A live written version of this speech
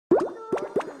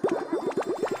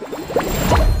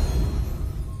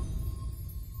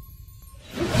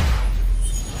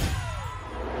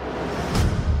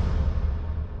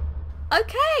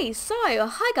Okay, so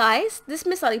hi guys, this is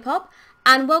Miss Lollipop,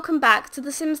 and welcome back to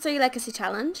the Sims 3 Legacy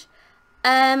Challenge.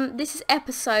 This is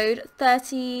episode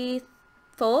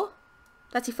 34,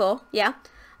 yeah.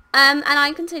 And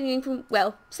I'm continuing from,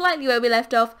 well, slightly where we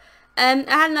left off. I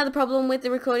had another problem with the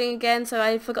recording again, so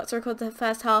I forgot to record the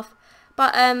first half.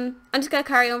 But I'm just going to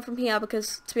carry on from here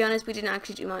because, to be honest, we didn't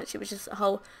actually do much. It was just a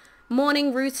whole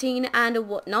morning routine and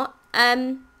whatnot.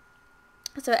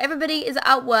 So everybody is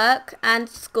at work and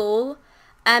school,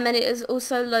 and it is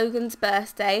also Logan's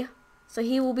birthday, so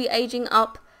he will be aging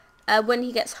up when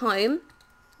he gets home.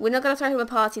 We're not going to throw him a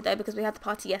party though because we had the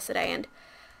party yesterday,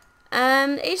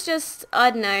 and it's just, I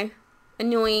don't know,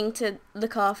 annoying to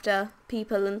look after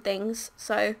people and things,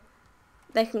 so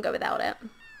they can go without it.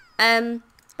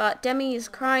 But Demi is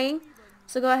crying,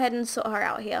 so go ahead and sort her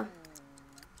out here,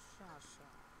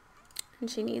 and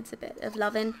she needs a bit of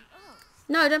loving.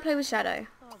 No, don't play with Shadow.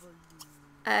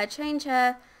 Change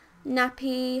her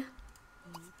nappy,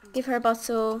 give her a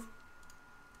bottle,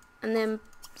 and then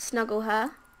snuggle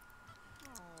her.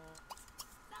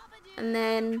 And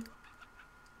then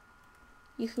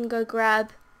you can go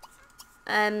grab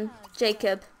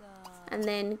Jacob and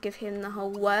then give him the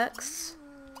whole works.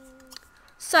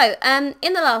 So, in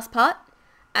the last part,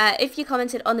 if you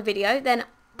commented on the video, then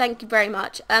thank you very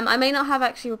much. I may not have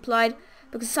actually replied,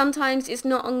 because sometimes it's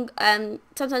not on,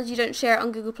 sometimes you don't share it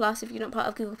on Google Plus if you're not part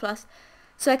of Google Plus,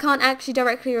 so I can't actually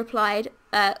directly reply.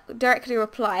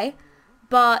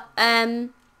 But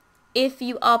if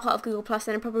you are part of Google Plus,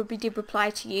 then I probably did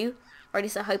reply to you, or at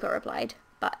least I hope I replied.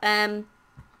 But yeah,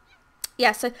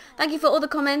 so thank you for all the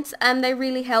comments. They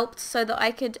really helped so that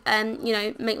I could you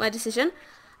know, make my decision,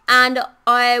 and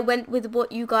I went with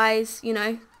what you guys, you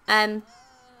know,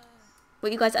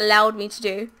 what you guys allowed me to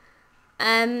do.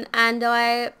 And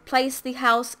I placed the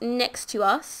house next to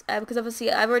us, because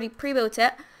obviously I've already pre-built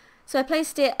it. So I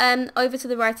placed it over to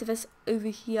the right of us over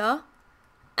here.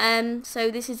 So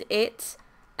this is it.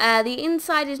 The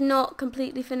inside is not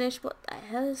completely finished. What the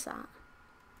hell is that?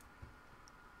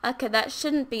 Okay, that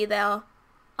shouldn't be there.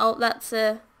 Oh, that's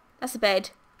a bed.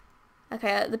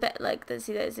 Okay, the bed, like,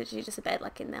 see, there's literally just a bed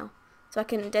like in there. So I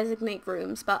can designate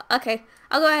rooms. But okay,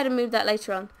 I'll go ahead and move that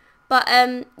later on. But,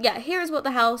 yeah, here is what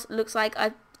the house looks like.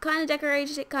 I've kind of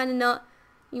decorated it, kind of not.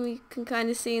 You can kind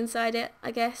of see inside it,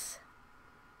 I guess.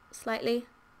 Slightly.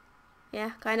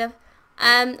 Yeah, kind of.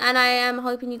 And I am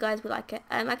hoping you guys will like it.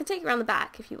 I can take you around the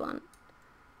back if you want.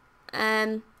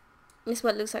 This is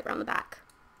what it looks like around the back.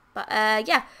 But,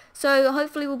 yeah. So,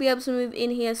 hopefully we'll be able to move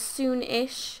in here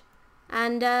soon-ish.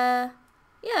 And, yeah,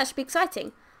 that should be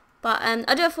exciting. But,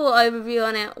 I'll do a full overview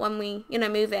on it when we, you know,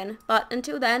 move in. But,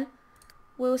 until then,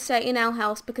 we'll stay in our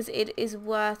house because it is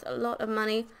worth a lot of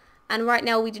money, and right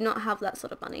now we do not have that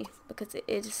sort of money because it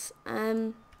is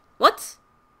what?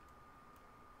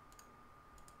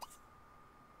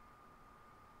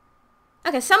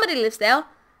 Okay, somebody lives there.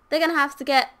 They're gonna have to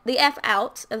get the F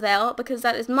out of there because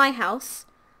that is my house.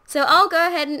 So I'll go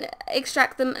ahead and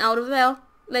extract them out of there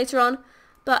later on.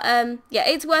 But yeah,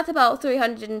 it's worth about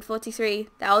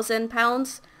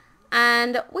 £343,000,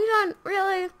 and we don't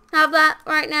really have that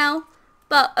right now.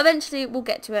 But eventually we'll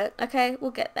get to it, okay?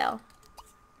 We'll get there.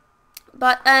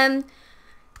 But in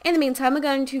the meantime, we're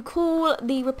going to call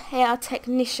the repair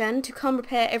technician to come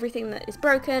repair everything that is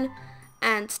broken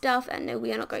and stuff. And no,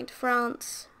 we are not going to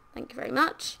France. Thank you very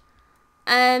much.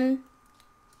 So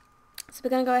we're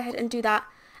going to go ahead and do that.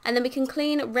 And then we can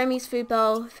clean Remy's food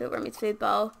bowl, fill Remy's food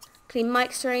bowl, clean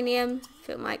Mike's geranium,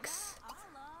 fill Mike's,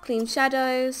 clean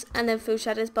Shadow's, and then fill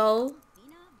Shadow's bowl.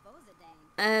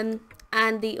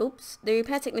 And the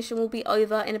repair technician will be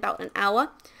over in about an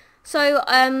hour. So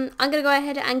I'm going to go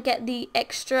ahead and get the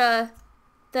extra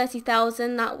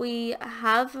 30,000 that we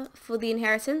have for the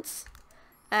inheritance.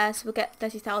 So we'll get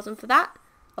 30,000 for that,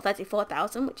 or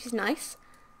 34,000, which is nice.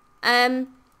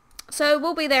 So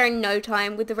we'll be there in no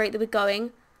time with the rate that we're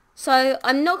going. So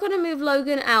I'm not going to move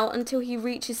Logan out until he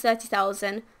reaches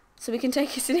 30,000, so we can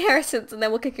take his inheritance and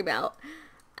then we'll kick him out.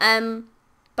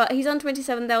 But he's on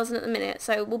 27,000 at the minute,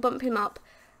 so we'll bump him up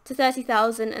to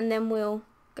 30,000 and then we'll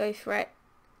go for it.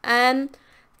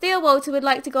 Theo Walter would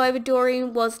like to go over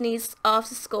Doreen Wozni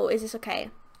after school. Is this okay?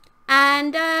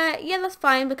 And yeah, that's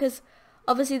fine because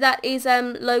obviously that is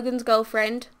Logan's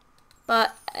girlfriend.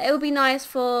 But it would be nice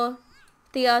for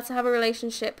Theo to have a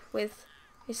relationship with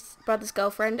his brother's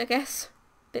girlfriend, I guess.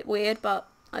 Bit weird, but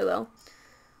I will.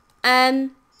 The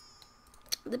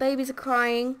babies are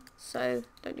crying, so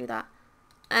don't do that.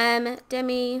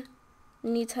 Demi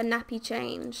needs her nappy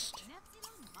changed.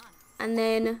 And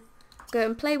then go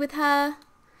and play with her.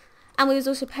 And we was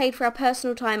also paid for our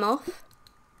personal time off.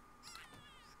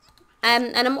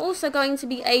 And I'm also going to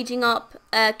be aging up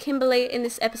Kimberly in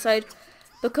this episode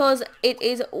because it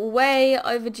is way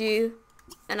overdue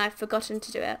and I've forgotten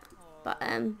to do it. But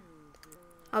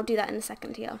I'll do that in a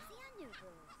second here.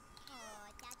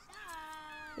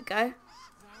 There we go.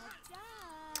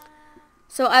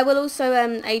 So I will also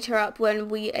age her up when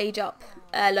we age up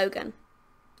Logan.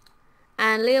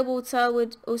 And Leah Walter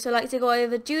would also like to go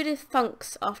over Judith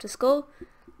Funk's after school.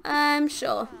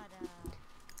 Sure.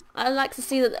 I like to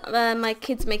see that my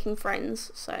kids making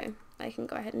friends, so I can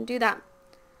go ahead and do that.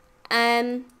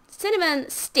 Cinnamon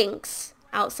stinks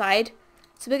outside,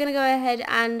 so we're going to go ahead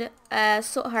and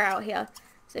sort her out here.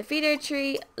 So feed her a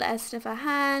treat, let her sniff her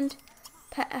hand,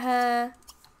 pet her,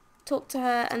 talk to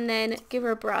her, and then give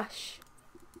her a brush.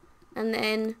 And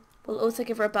then we'll also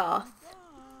give her a bath.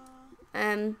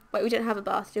 Wait, we don't have a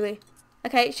bath, do we?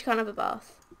 Okay, she can't have a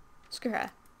bath. Screw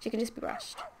her. She can just be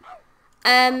brushed.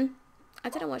 I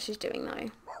don't know what she's doing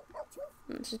though.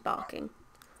 She's barking.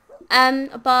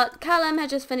 But Callum had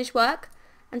just finished work,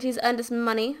 and he's earned us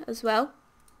money as well.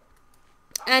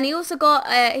 And he also got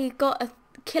a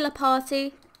killer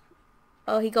party.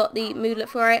 Oh, he got the moodlet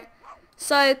for it.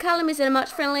 So Callum is in a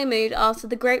much friendlier mood after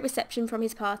the great reception from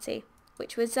his party,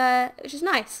 which was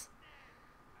nice.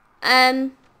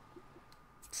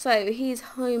 So he's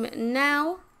home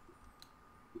now,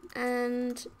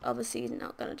 and obviously he's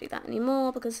not gonna do that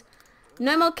anymore because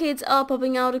no more kids are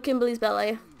popping out of Kimberly's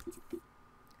belly.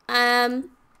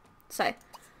 So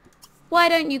why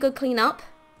don't you go clean up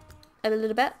a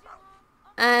little bit?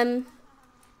 Do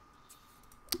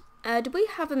we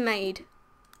have a maid?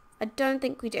 I don't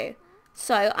think we do.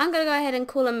 So I'm gonna go ahead and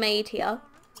call a maid here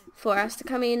for us to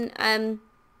come in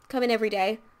every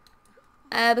day.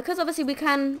 Because obviously we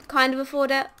can kind of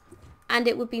afford it, and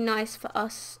it would be nice for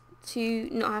us to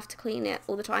not have to clean it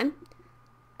all the time.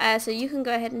 So you can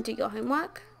go ahead and do your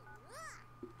homework.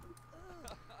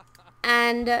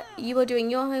 And you are doing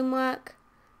your homework.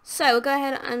 So we'll go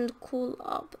ahead and call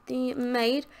up the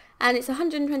maid. And it's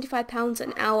 £125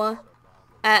 an hour.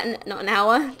 Not an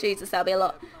hour. Jesus, that'll be a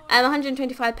lot.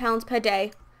 £125 per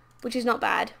day, which is not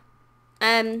bad.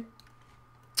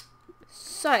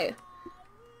 So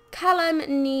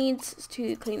Callum needs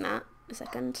to clean that. A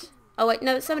second. Oh wait,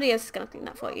 no, somebody else is going to clean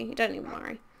that for you. You don't even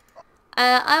worry.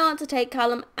 I want to take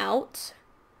Callum out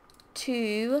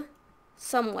to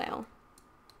somewhere.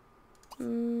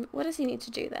 What does he need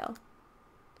to do though?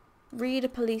 Read a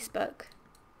police book.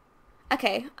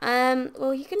 Okay,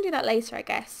 well he can do that later, I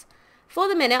guess. For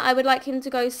the minute, I would like him to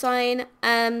go sign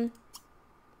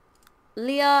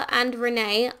Leah and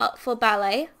Renee up for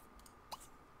ballet.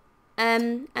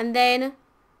 And then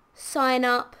sign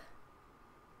up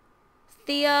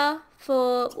Thea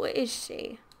for, what is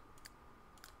she?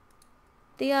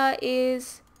 Thea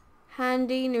is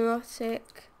handy,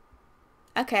 neurotic.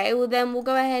 Okay, well then we'll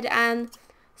go ahead and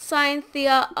sign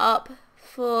Thea up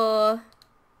for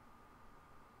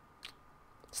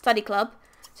study club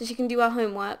so she can do her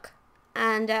homework.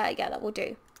 And yeah, that will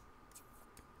do.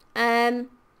 And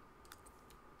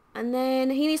then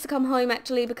he needs to come home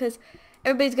actually because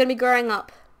everybody's going to be growing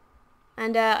up.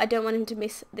 And I don't want him to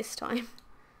miss this time.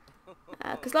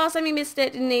 Because last time he missed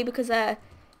it, didn't he? Because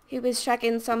he was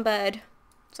shagging some bird.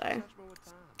 So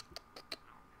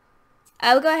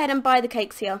we'll go ahead and buy the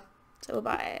cakes here. So we'll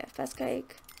buy first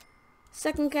cake,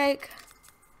 second cake,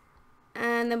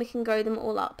 and then we can grow them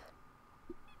all up.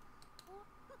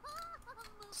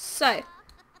 So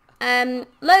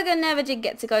Logan never did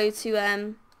get to go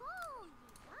to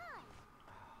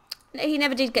he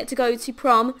never did get to go to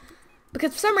prom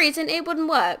because for some reason it wouldn't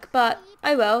work, but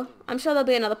oh well, I'm sure there'll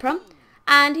be another prom.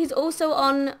 And he's also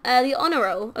on the honour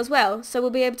roll as well, so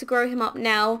we'll be able to grow him up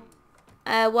now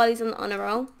while he's on the honour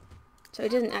roll. So he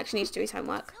doesn't actually need to do his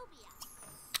homework.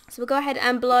 So we'll go ahead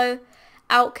and blow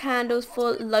out candles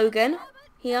for Logan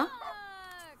here.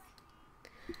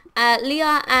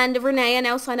 Leah and Renee are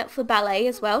now signed up for ballet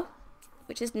as well,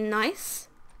 which is nice.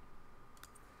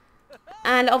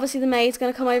 And obviously the maid's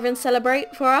going to come over and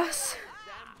celebrate for us.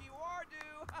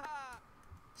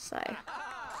 So,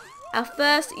 our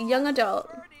first young adult.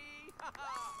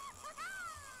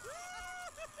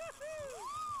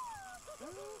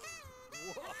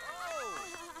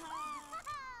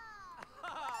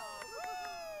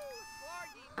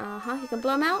 You can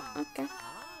blow them out? Okay.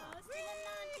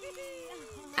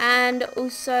 And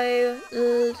also,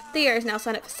 Theo is now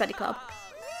signed up for study club.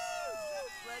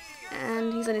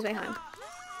 And he's on his way home.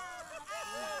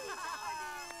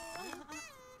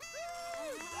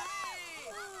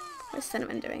 What's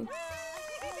Cinnamon doing?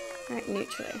 Right,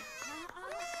 neutrally.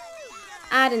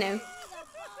 I don't know.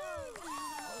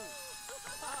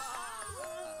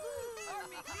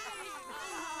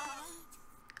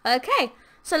 Okay,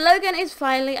 so Logan is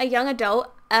finally a young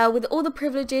adult with all the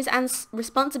privileges and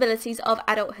responsibilities of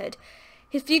adulthood.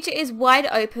 His future is wide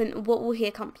open. What will he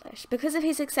accomplish? Because of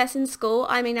his success in school,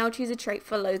 I may now choose a trait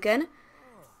for Logan.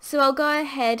 So I'll go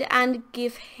ahead and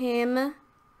give him...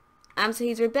 so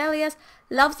he's rebellious,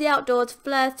 loves the outdoors,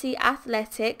 flirty,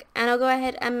 athletic, and I'll go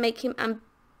ahead and make him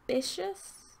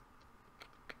ambitious.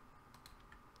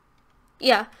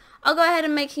 Yeah, I'll go ahead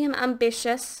and make him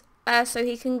ambitious so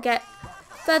he can get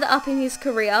further up in his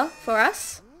career for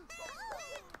us.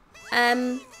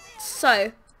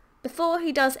 So, before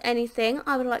he does anything,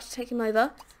 I would like to take him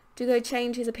over to go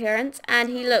change his appearance, and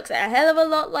he looks a hell of a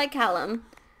lot like Callum.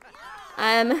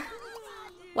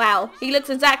 Wow, he looks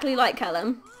exactly like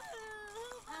Callum.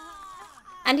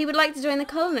 And he would like to join the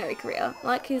culinary career,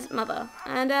 like his mother.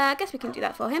 And I guess we can do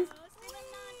that for him.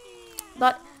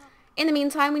 But in the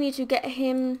meantime, we need to get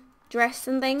him dressed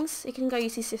and things. He can go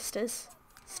use his sister's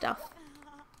stuff.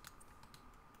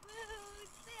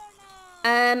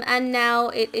 And now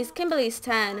it is Kimberly's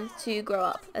turn to grow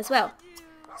up as well.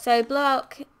 So blow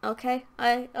out... Okay,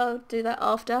 I'll do that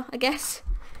after, I guess.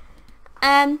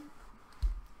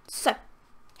 So,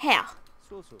 hair.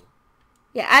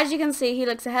 Yeah, as you can see, he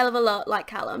looks a hell of a lot like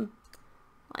Callum.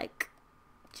 Like,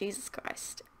 Jesus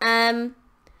Christ.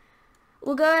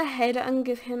 We'll go ahead and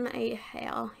give him a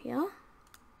hair here.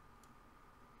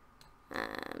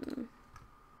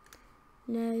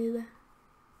 No.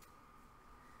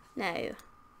 No.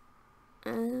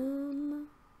 I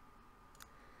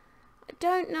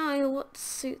don't know what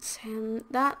suits him.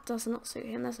 That does not suit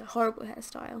him. That's a horrible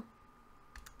hairstyle.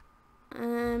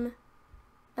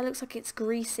 That looks like it's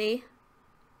greasy.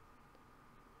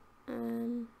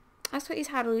 That's what he's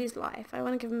had all his life. I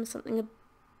want to give him something a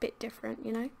bit different,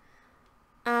 you know.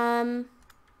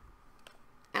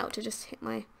 Out to just hit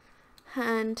my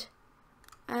hand.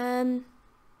 I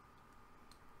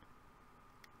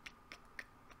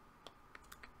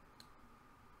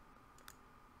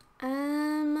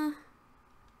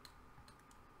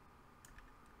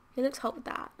he looks hot with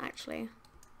that, actually.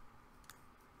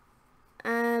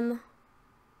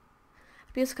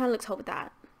 He also kind of looks hot with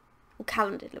that. Well,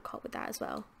 Callum did look hot with that as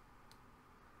well.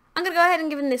 I'm going to go ahead and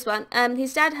give him this one.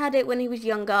 His dad had it when he was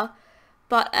younger,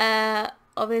 but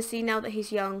obviously now that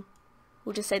he's young,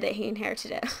 we'll just say that he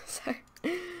inherited it. So,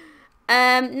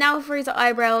 now for his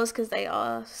eyebrows, because they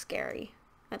are scary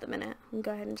at the minute. We'll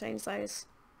go ahead and change those.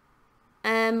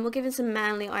 We'll give him some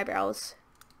manly eyebrows.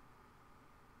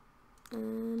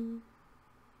 Don't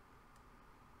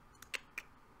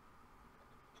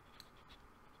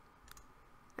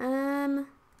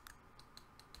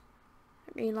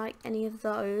really like any of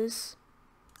those.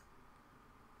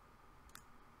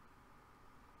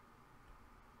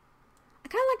 I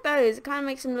kind of like those. It kind of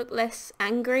makes him look less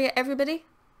angry at everybody.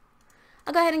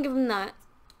 I'll go ahead and give him that.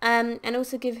 And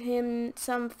also give him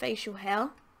some facial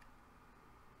hair.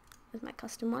 There's my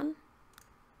custom one.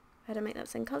 I had to make that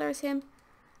same colour as him.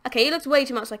 Okay, he looks way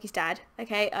too much like his dad.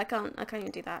 Okay, I can't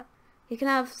even do that. He can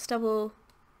have stubble.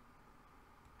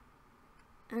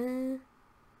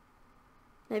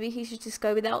 Maybe he should just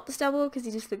go without the stubble because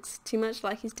he just looks too much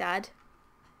like his dad.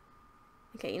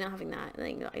 Okay, you're not having that. I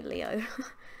think like Leo.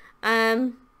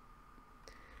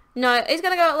 No, he's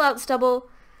gonna go without the stubble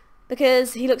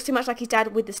because he looks too much like his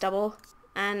dad with the stubble,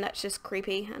 and that's just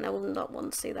creepy, and I will not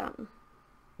want to see that. So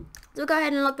we'll go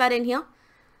ahead and lock that in here.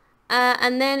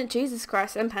 And then, Jesus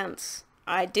Christ, and pants.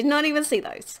 I did not even see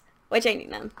those. We're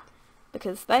changing them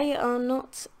because they are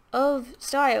not of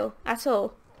style at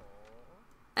all.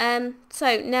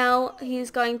 So now he's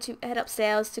going to head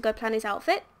upstairs to go plan his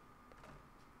outfit.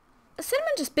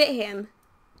 Cinnamon just bit him.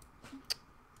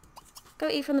 Go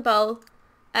eat from the bowl.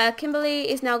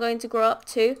 Kimberly is now going to grow up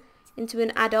too into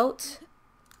an adult.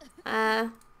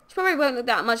 She probably won't look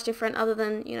that much different other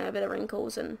than, you know, a bit of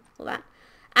wrinkles and all that.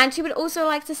 And she would also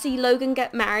like to see Logan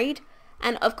get married.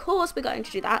 And of course we're going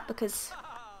to do that because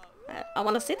I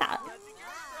want to see that.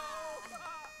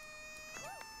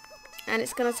 And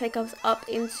it's going to take us up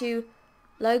into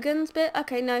Logan's bit.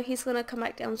 Okay, no, he's going to come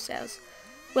back downstairs.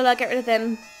 Will I get rid of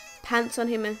them pants on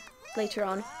him later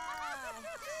on?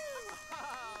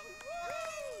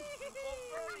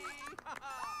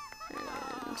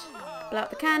 And blow out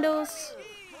the candles.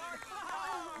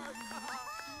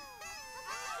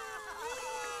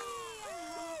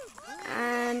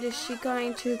 And is she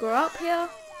going to grow up here?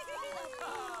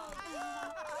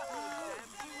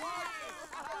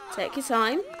 Take your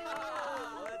time.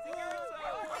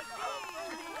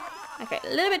 Okay,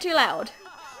 a little bit too loud.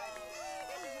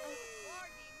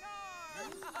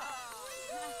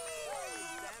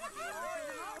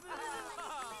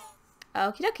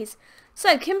 Okie dokies.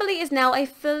 So, Kimberly is now a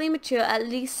fully mature, at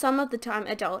least some of the time,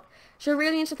 adult. She'll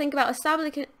really need to think about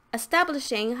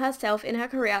establishing herself in her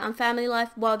career and family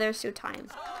life while there's still time.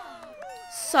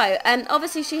 So,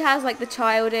 obviously she has like the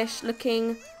childish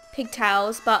looking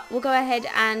pigtails, but we'll go ahead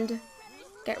and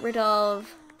get rid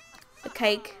of the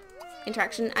cake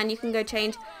interaction, and you can go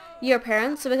change your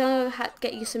appearance. So we're going to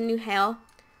get you some new hair,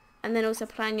 and then also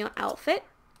plan your outfit.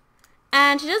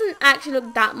 And she doesn't actually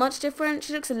look that much different.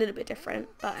 She looks a little bit different,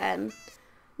 but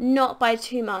not by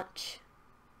too much,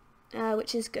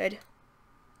 which is good,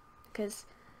 because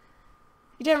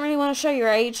you don't really want to show your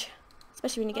age,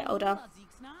 especially when you get older.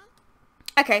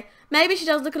 Okay, maybe she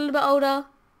does look a little bit older,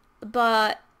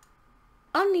 but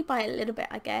only by a little bit,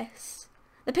 I guess.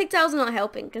 The pigtails are not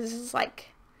helping, because it's like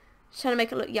trying to make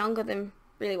her look younger than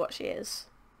really what she is.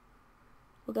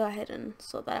 We'll go ahead and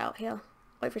sort that out here.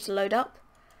 Wait for it to load up.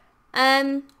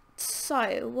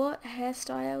 So what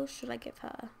hairstyle should I give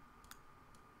her?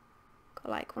 Got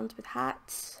like ones with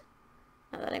hats.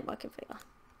 No, that ain't working for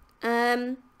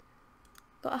you.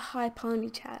 Got a high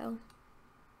ponytail.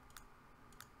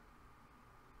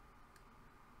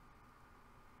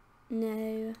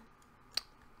 No.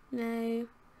 No.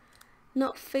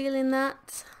 Not feeling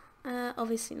that.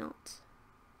 Obviously not.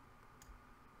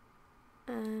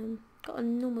 Got a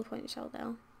normal ponytail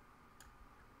though.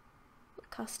 What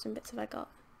custom bits have I got?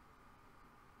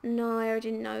 No, I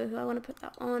already know who I want to put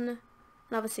that on. And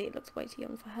obviously it looks way too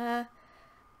young for her.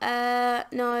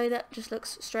 No, that just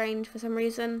looks strange for some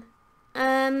reason.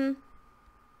 It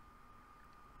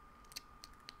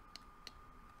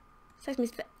takes me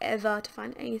forever to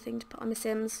find anything to put on my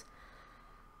Sims.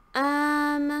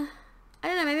 I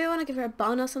don't know, maybe I want to give her a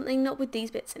bun or something, not with these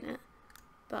bits in it,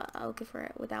 but I'll give her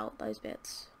it without those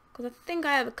bits, because I think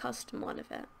I have a custom one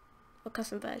of it, or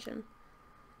custom version.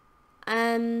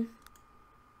 I don't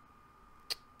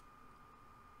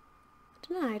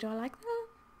know, do I like that?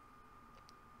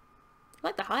 I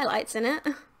like the highlights in it.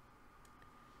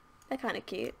 They're kind of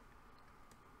cute.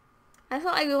 I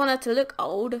thought I wanted to look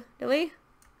old, do we?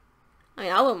 I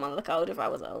mean, I wouldn't want to look old if I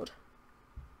was old.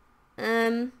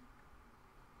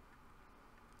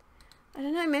 I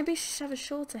don't know, maybe she should have a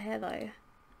shorter hair though.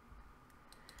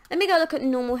 Let me go look at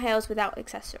normal hairs without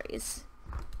accessories.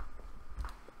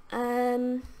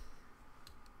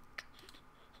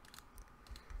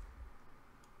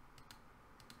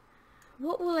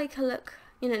 What will make her look,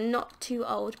 you know, not too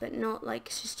old, but not like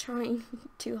she's trying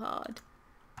too hard?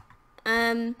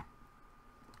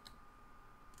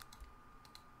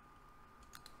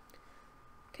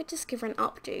 Could just give her an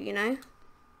updo, you know?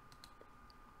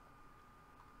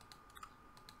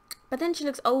 But then she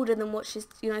looks older than what she's,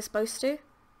 you know, supposed to.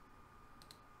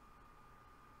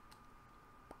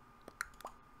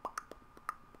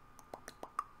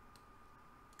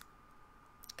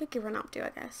 Could give her an updo, I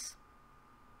guess.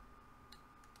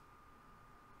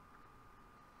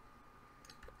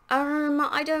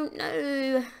 I don't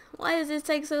know. Why does this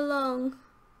take so long?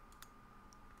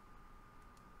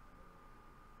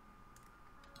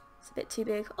 It's a bit too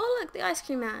big. Oh, look, the ice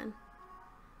cream man.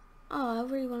 Oh, I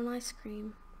really want an ice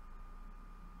cream.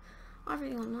 I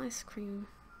really want an ice cream.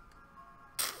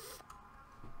 Do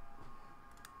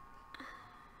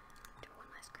I want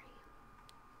ice cream?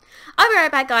 I'll be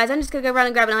right back, guys. I'm just gonna go run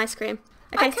and grab an ice cream.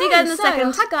 Okay, see you guys in a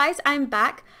second. Hi guys, I'm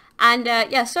back. And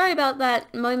yeah, sorry about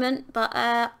that moment, but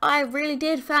I really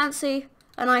did fancy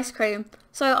an ice cream.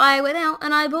 So I went out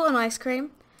and I bought an ice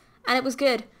cream, and it was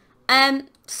good.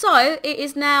 So it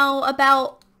is now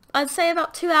about, I'd say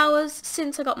about 2 hours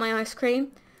since I got my ice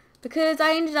cream, because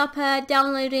I ended up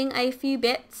downloading a few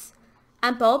bits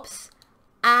and bobs,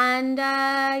 and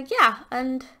yeah,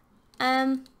 and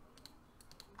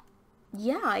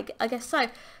yeah, I guess so.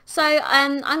 So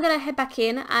I'm gonna head back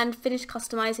in and finish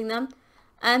customizing them.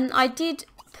 I did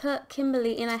put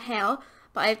Kimberly in a hair,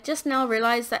 but I've just now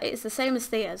realised that it's the same as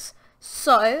Thea's.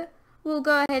 So we'll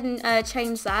go ahead and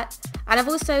change that. And I've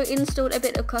also installed a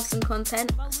bit of custom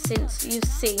content since you've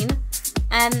seen.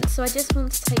 So I just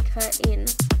want to take her in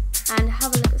and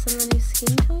have a look at some of the new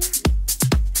skin tones.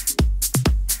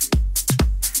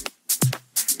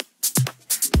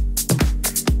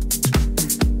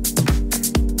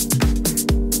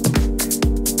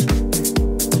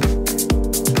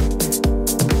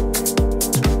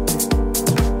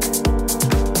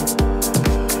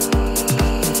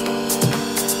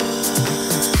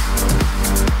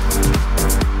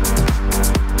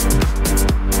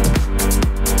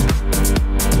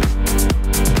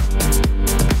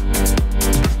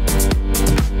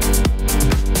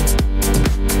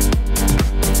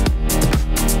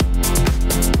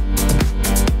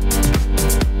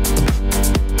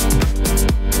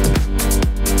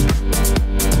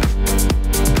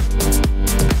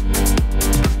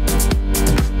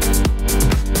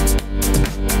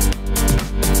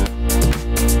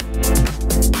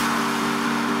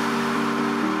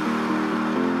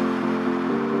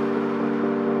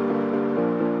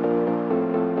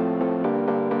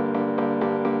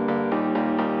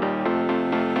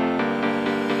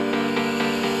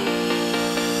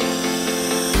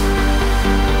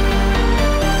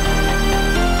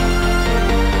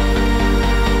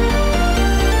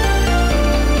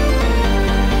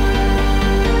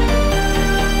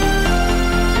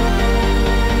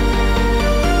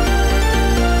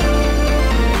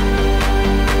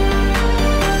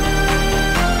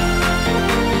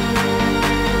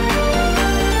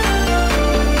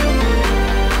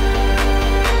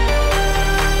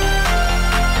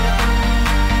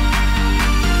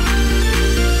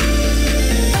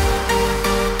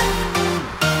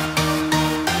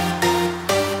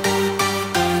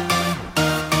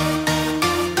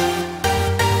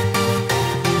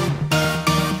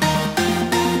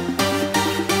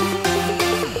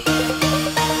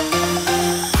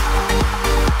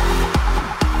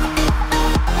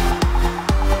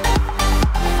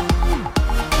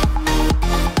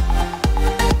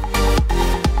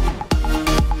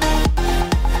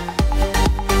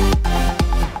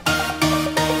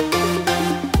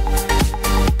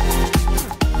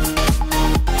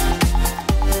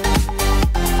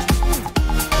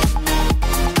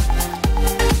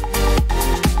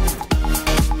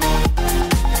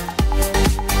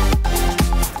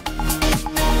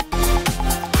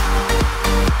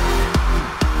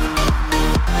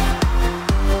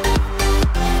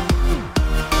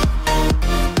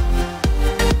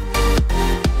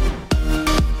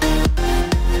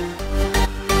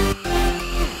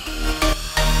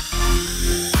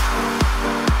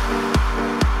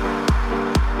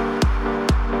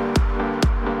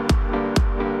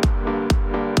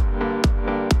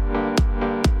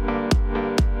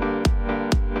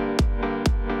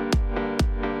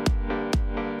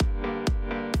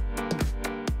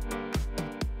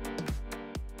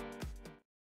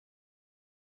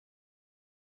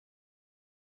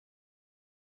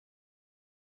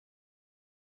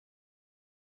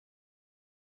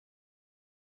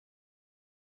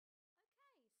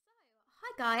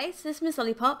 Guys, this is Miss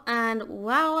Lollipop, and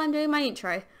wow, I'm doing my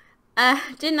intro.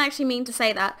 Didn't actually mean to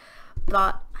say that,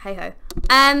 but hey ho.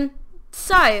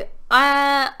 So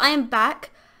I am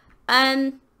back.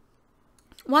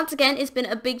 Once again, it's been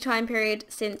a big time period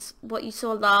since what you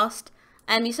saw last.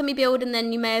 You saw me build, and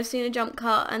then you may have seen a jump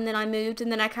cut, and then I moved,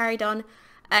 and then I carried on.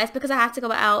 It's because I had to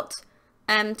go out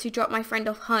to drop my friend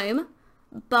off home,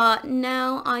 but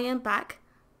now I am back,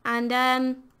 and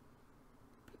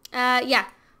yeah.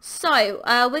 So,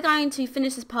 we're going to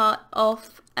finish this part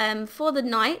off for the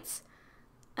night,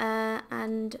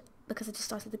 and because I just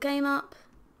started the game up,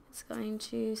 it's going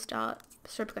to start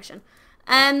story progression.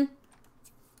 Okay,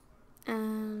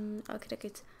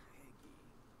 good.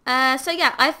 So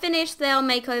yeah, I finished their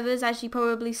makeovers, as you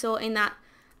probably saw in that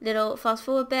little fast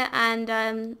forward bit,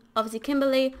 and obviously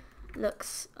Kimberly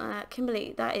looks,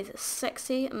 Kimberly, that is a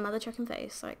sexy mother trucking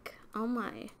face, like, oh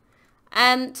my.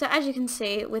 So as you can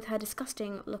see, with her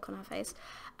disgusting look on her face,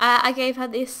 I gave her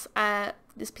this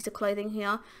this piece of clothing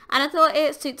here, and I thought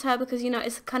it suits her because, you know,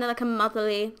 it's kind of like a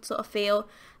motherly sort of feel,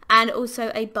 and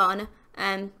also a bun,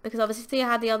 because obviously Thea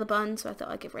had the other bun, so I thought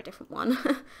I'd give her a different one.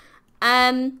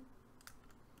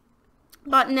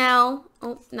 But now,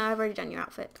 oh no, I've already done your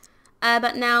outfit.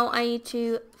 But now I need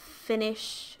to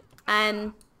finish,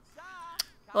 I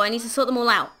need to sort them all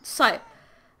out. So,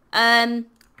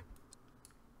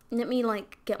 let me,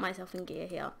 like, get myself in gear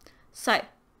here. So,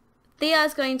 Thea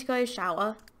is going to go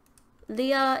shower.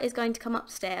 Leah is going to come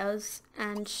upstairs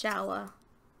and shower.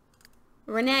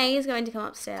 Renee is going to come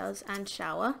upstairs and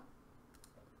shower.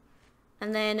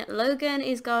 And then Logan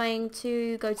is going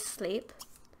to go to sleep.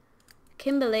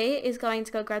 Kimberly is going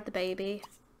to go grab the baby.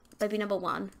 Baby number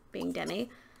 1, being Demi.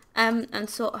 And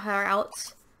sort her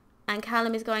out. And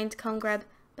Callum is going to come grab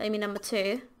baby number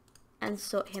 2 and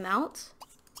sort him out,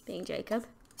 being Jacob.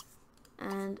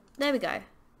 And there we go.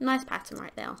 Nice pattern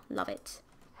right there. Love it.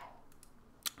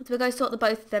 So we'll go sort the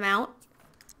both of them out.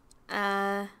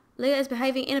 Leah is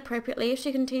behaving inappropriately. If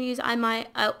she continues, I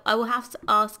will have to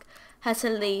ask her to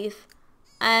leave.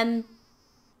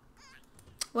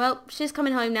 Well, she's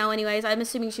coming home now anyways. I'm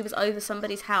assuming she was over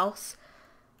somebody's house.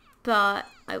 But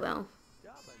I will.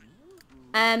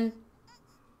 So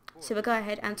we'll go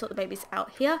ahead and sort the babies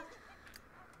out here.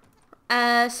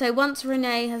 So once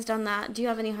Renee has done that, do you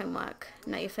have any homework?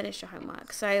 No, you finished your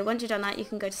homework. So once you've done that, you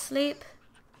can go to sleep.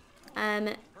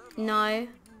 No,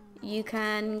 you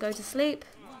can go to sleep.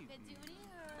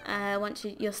 Once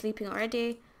you're sleeping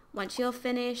already. Once you're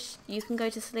finished, you can go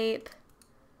to sleep.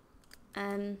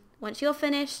 Once you're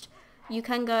finished, you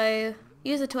can go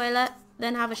use the toilet,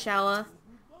 then have a shower,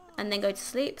 and then go to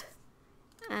sleep.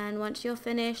 And once you're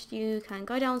finished, you can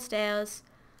go downstairs.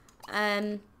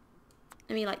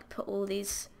 Let me, like, put all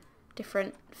these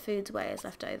different foods away as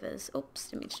leftovers. Oops,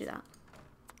 didn't mean to do that.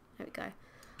 There we go.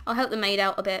 I'll help the maid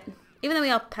out a bit. Even though we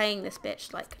are paying this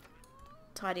bitch, like,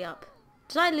 tidy up.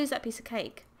 Did I lose that piece of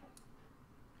cake?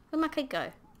 Where'd my cake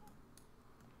go?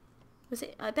 Was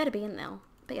it? I better be in there. I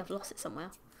bet I've lost it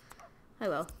somewhere. Oh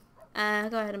well.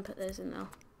 Go ahead and put those in there.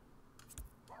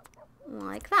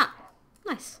 Like that.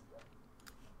 Nice.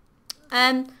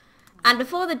 And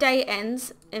before the day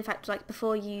ends, in fact, like,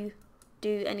 before you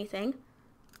do anything,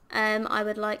 I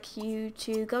would like you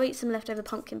to go eat some leftover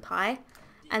pumpkin pie,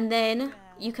 and then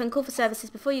you can call for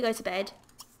services before you go to bed.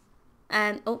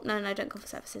 Oh, no, don't call for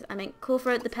services. I mean, call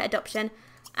for the pet adoption,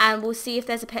 and we'll see if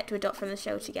there's a pet to adopt from the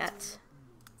shelter yet.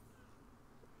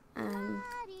 And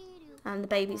the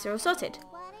babies are all sorted.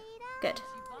 Good.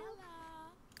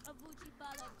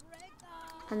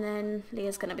 And then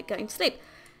Leah's going to be going to sleep.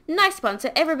 Nice one.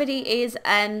 So everybody is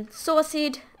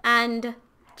sorted and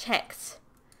checked.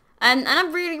 And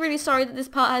I'm really, really sorry that this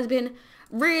part has been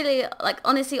really, like,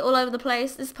 honestly all over the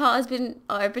place. This part has been,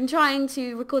 I've been trying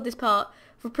to record this part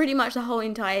for pretty much the whole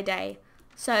entire day.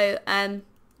 So,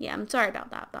 yeah, I'm sorry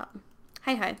about that, but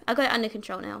hey ho, I got it under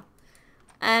control now.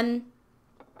 And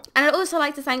I'd also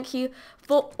like to thank you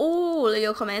for all of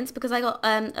your comments, because I got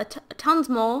tons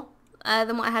more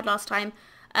than what I had last time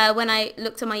when I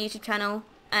looked at my YouTube channel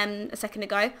a second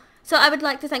ago. So I would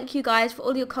like to thank you guys for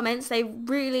all your comments. They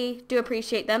really do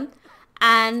appreciate them.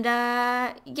 And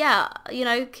yeah, you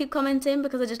know, keep commenting,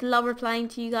 because I just love replying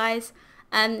to you guys.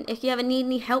 If you ever need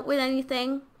any help with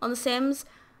anything on The Sims,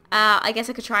 I guess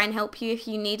I could try and help you if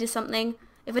you needed something.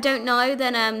 If I don't know,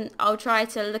 then I'll try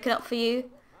to look it up for you.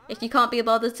 If you can't be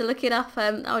bothered to look it up,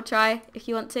 I'll try if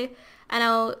you want to. And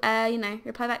I'll, you know,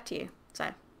 reply back to you. So,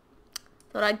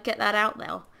 thought I'd get that out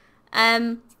there.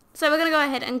 So we're going to go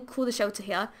ahead and call the shelter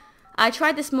here. I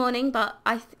tried this morning, but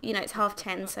you know, it's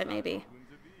 10:30, so maybe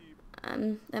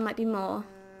there might be more.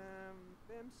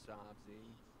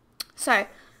 So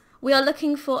We are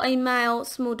looking for a male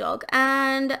small dog.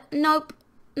 And nope,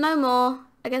 no more.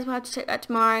 I guess we'll have to check that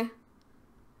tomorrow.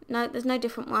 No, there's no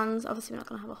different ones. Obviously, we're not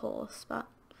going to have a horse, but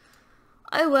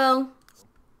oh well.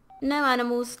 No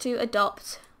animals to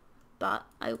adopt, but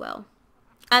oh well.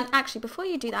 Actually, before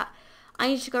you do that, I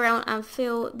need to go around and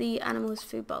fill the animals'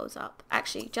 food bowls up.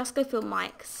 Actually, just go fill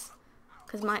Mike's,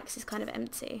 because Mike's is kind of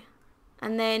empty.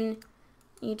 And then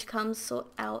you need to come sort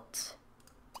out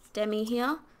Demi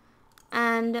here,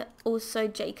 and also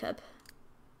Jacob.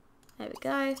 There we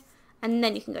go. And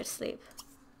then you can go to sleep.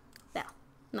 There,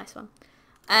 nice one.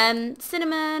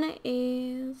 Cinnamon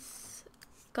is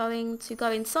going to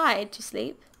go inside to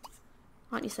sleep.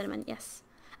 Aren't you, Cinnamon? Yes.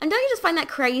 And don't you just find that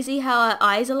crazy how her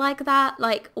eyes are like that?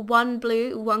 Like one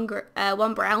blue, one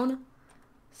brown.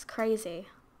 It's crazy.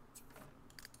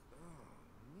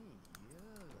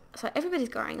 So everybody's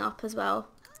growing up as well.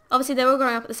 Obviously they're all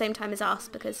growing up at the same time as us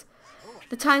because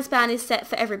the time span is set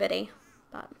for everybody.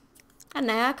 But I don't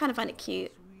know, I kind of find it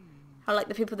cute. I like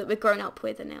the people that we're growing up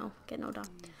with are now getting older.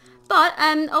 But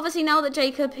obviously now that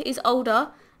Jacob is older,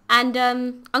 and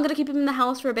I'm going to keep him in the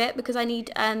house for a bit because I need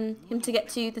him to get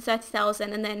to the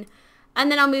 30,000 and then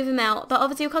I'll move him out. But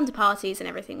obviously he'll come to parties and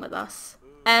everything with us.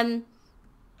 But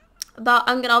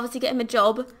I'm going to obviously get him a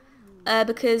job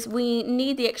because we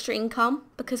need the extra income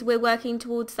because we're working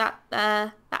towards that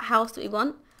house that we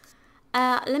want.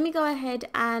 Let me go ahead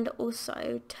and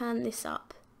also turn this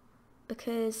up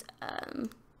because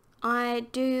I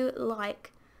do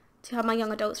like to have my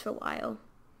young adults for a while.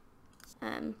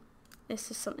 This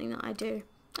is something that I do.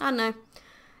 I don't know.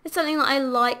 It's something that I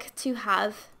like to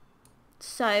have.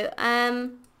 So,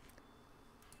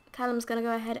 Callum's going to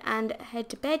go ahead and head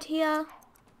to bed here.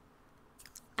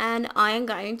 And I am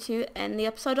going to end the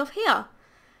episode off here.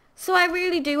 So I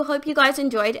really do hope you guys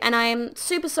enjoyed. And I am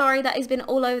super sorry that it's been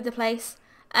all over the place.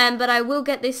 But I will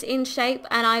get this in shape.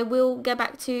 And I will get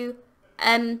back to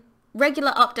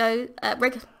regular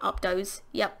updos.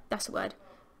 Yep, that's the word.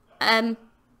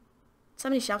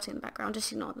 Somebody's shouting in the background,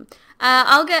 just ignore them.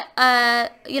 I'll get,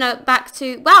 you know, back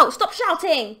to... Wow, stop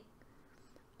shouting!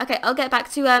 Okay, I'll get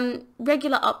back to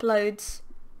regular uploads,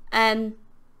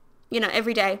 you know,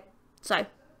 every day. So,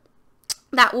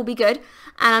 that will be good.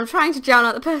 And I'm trying to drown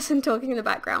out the person talking in the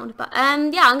background. But,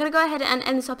 yeah, I'm going to go ahead and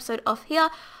end this episode off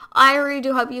here. I really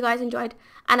do hope you guys enjoyed.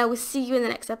 And I will see you in the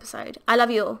next episode. I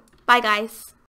love you all. Bye, guys.